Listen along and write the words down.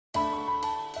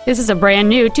This is a brand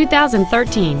new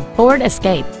 2013 Ford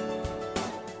Escape.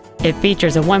 It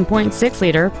features a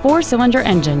 1.6-liter four-cylinder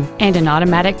engine and an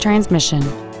automatic transmission.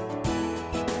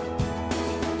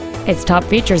 Its top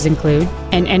features include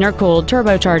an intercooled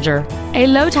turbocharger, a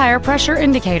low tire pressure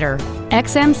indicator,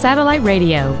 XM satellite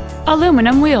radio,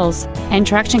 aluminum wheels, and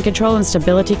traction control and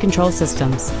stability control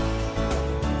systems.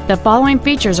 The following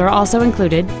features are also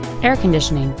included: air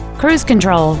conditioning, cruise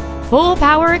control, full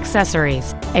power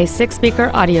accessories, a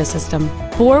 6-speaker audio system,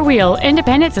 4-wheel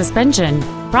independent suspension,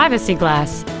 privacy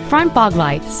glass, front fog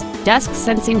lights, dusk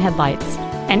sensing headlights,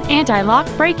 an anti-lock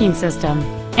braking system,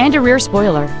 and a rear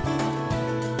spoiler.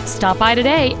 Stop by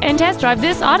today and test drive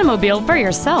this automobile for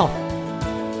yourself.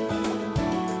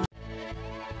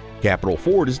 Capital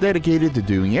Ford is dedicated to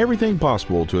doing everything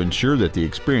possible to ensure that the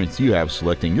experience you have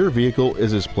selecting your vehicle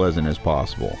is as pleasant as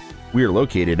possible. We are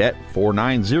located at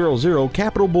 4900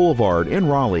 Capital Boulevard in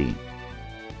Raleigh.